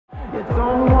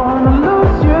Don't wanna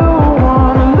lose you,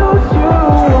 wanna lose you,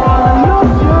 wanna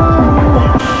lose you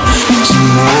tonight.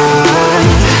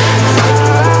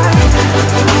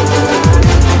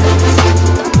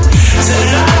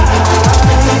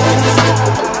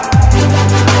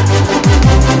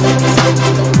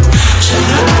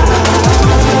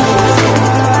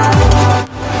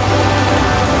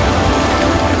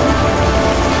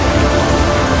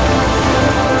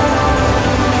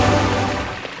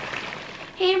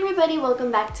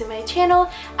 Welcome back to my channel.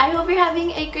 I hope you're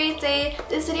having a great day.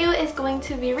 This video is going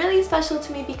to be really special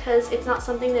to me because it's not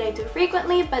something that I do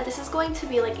frequently, but this is going to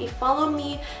be like a follow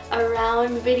me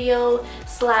around video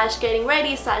slash getting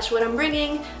ready slash what I'm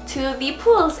bringing to the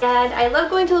pools. And I love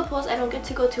going to the pools. I don't get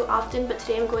to go too often, but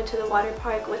today I'm going to the water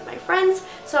park with my friends.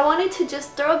 So I wanted to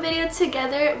just throw a video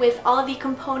together with all the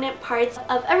component parts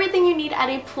of everything you need at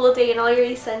a pool day and all your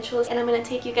essentials. And I'm going to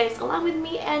take you guys along with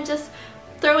me and just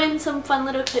throw in some fun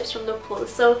little clips from the pool.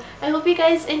 So I hope you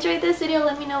guys enjoyed this video.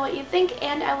 Let me know what you think,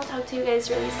 and I will talk to you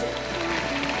guys really soon.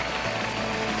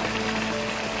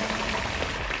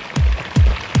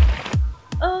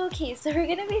 Okay, so we're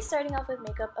gonna be starting off with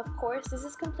makeup. Of course, this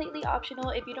is completely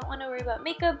optional. If you don't want to worry about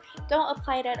makeup, don't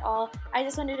apply it at all. I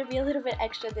just wanted to be a little bit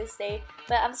extra this day.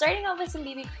 But I'm starting off with some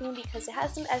BB cream because it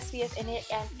has some SPF in it,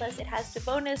 and plus it has the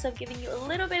bonus of giving you a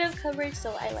little bit of coverage,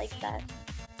 so I like that.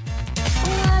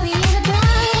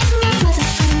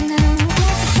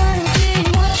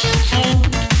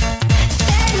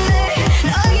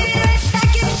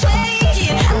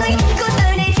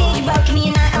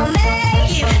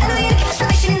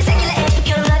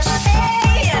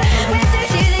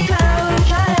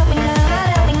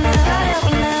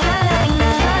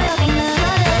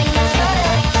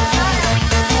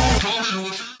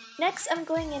 Next, I'm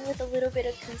going in with a little bit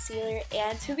of concealer,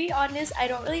 and to be honest, I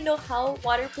don't really know how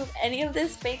waterproof any of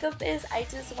this makeup is. I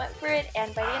just went for it,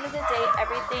 and by the end of the day,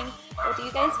 everything... Oh, do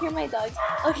you guys hear my dogs?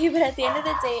 Okay, but at the end of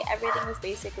the day, everything was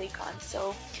basically gone,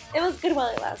 so it was good while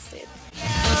it lasted.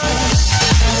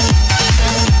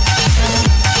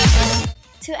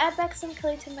 To add back some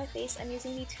color to my face, I'm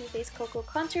using the Too Faced Cocoa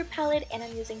Contour Palette, and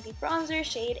I'm using the bronzer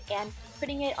shade and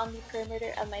putting it on the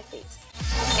perimeter of my face.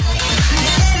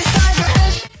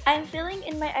 I'm filling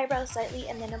in my eyebrows slightly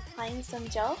and then applying some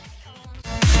gel.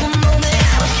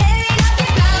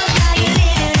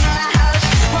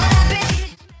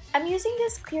 I'm using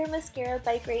this clear mascara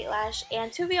by Great Lash,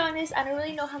 and to be honest, I don't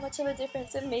really know how much of a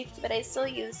difference it makes, but I still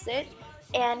used it.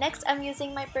 And next, I'm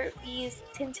using my Burt's Bees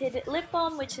tinted lip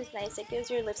balm, which is nice. It gives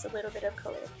your lips a little bit of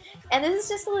color. And this is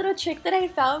just a little trick that I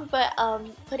found, but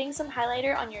putting some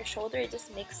highlighter on your shoulder, it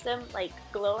just makes them like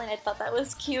glow, and I thought that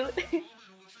was cute.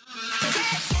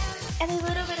 And a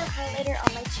little bit of highlighter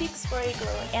on my cheeks for a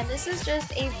glow. And this is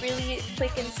just a really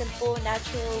quick and simple,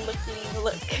 natural looking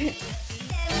look.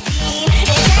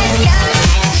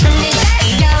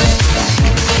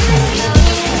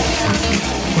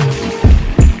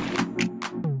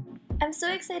 I'm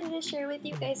so excited to share with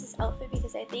you guys this outfit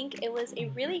because I think it was a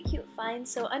really cute find.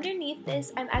 So underneath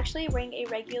this, I'm actually wearing a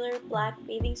regular black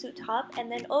bathing suit top,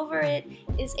 and then over it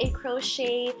is a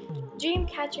crochet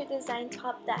Dreamcatcher design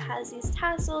top that has these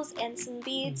tassels and some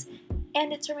beads,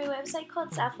 and it's from a website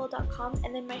called sappho.com,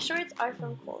 and then my shorts are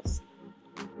from Khol's.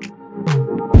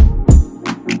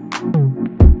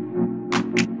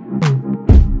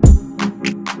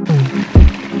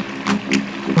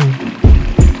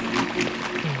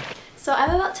 So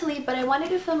I'm about to leave, but I wanted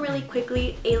to film really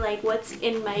quickly a like what's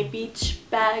in my beach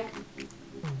bag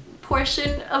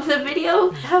portion of the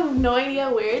video. I have no idea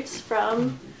where it's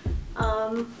from,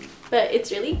 but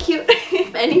it's really cute.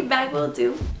 Any bag will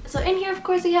do. So in here, of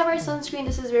course, we have our sunscreen.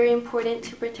 This is very important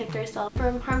to protect ourselves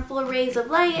from harmful rays of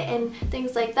light and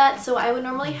things like that. So I would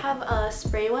normally have a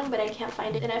spray one, but I can't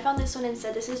find it, and I found this one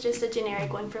instead. This is just a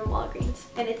generic one from Walgreens,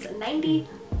 and it's 90+.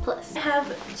 I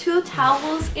have 2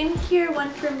 towels in here, one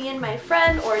for me and my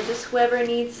friend, or just whoever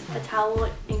needs a towel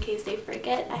in case they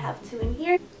forget. I have 2 in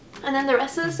here. And then the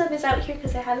rest of the stuff is out here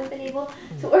because I haven't been able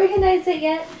to organize it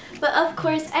yet. But of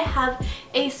course, I have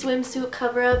a swimsuit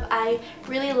cover-up. I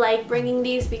really like bringing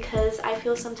these because I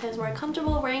feel sometimes more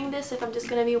comfortable wearing this if I'm just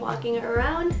going to be walking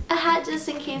around. A hat just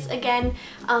in case, again,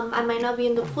 I might not be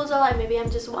in the pools a lot. Maybe I'm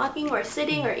just walking or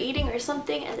sitting or eating or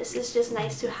something, and this is just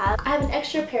nice to have. I have an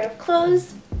extra pair of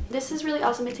clothes. This is really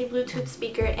awesome. It's a Bluetooth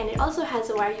speaker, and it also has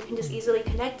a wire. You can just easily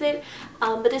connect it.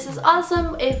 But this is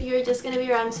awesome if you're just going to be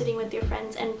around sitting with your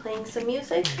friends and playing some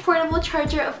music. Portable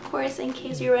charger, of course, in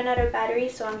case you run out of battery.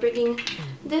 So I'm bringing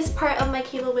this part of my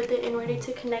cable with it in order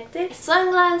to connect it.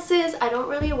 Sunglasses. I don't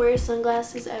really wear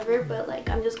sunglasses ever, but like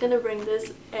I'm just gonna bring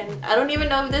this, and I don't even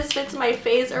know if this fits my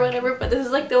face or whatever, but this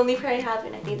is like the only pair I have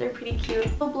and I think they're pretty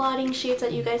cute. The blotting shades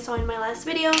that you guys saw in my last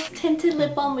video. Tinted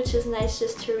lip balm, which is nice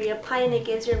just to reapply, and it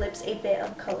gives your lips a bit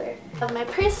of color. I have my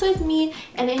purse with me,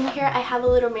 and in here I have a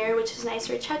little mirror, which is nice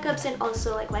for checkups and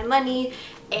also like my money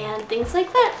and things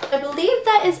like that. I believe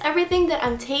that is everything that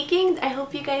I'm taking. I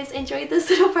hope you guys enjoyed this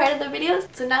little part of the video.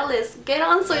 So now let's get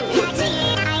on swimming. Let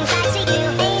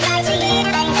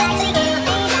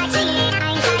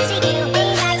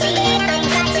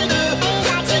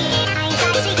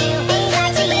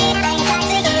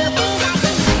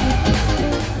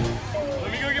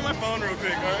me go get my phone real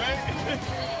quick, alright?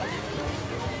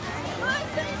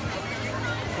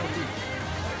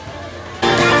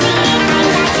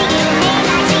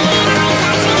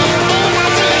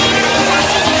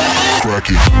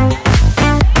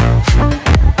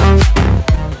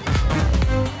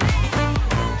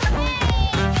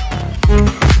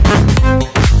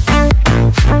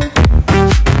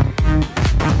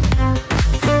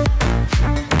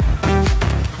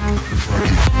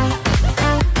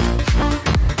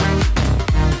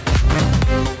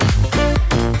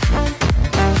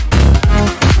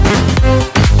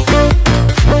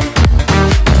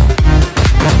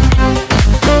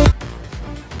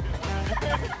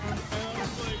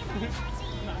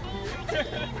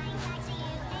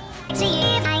 See you.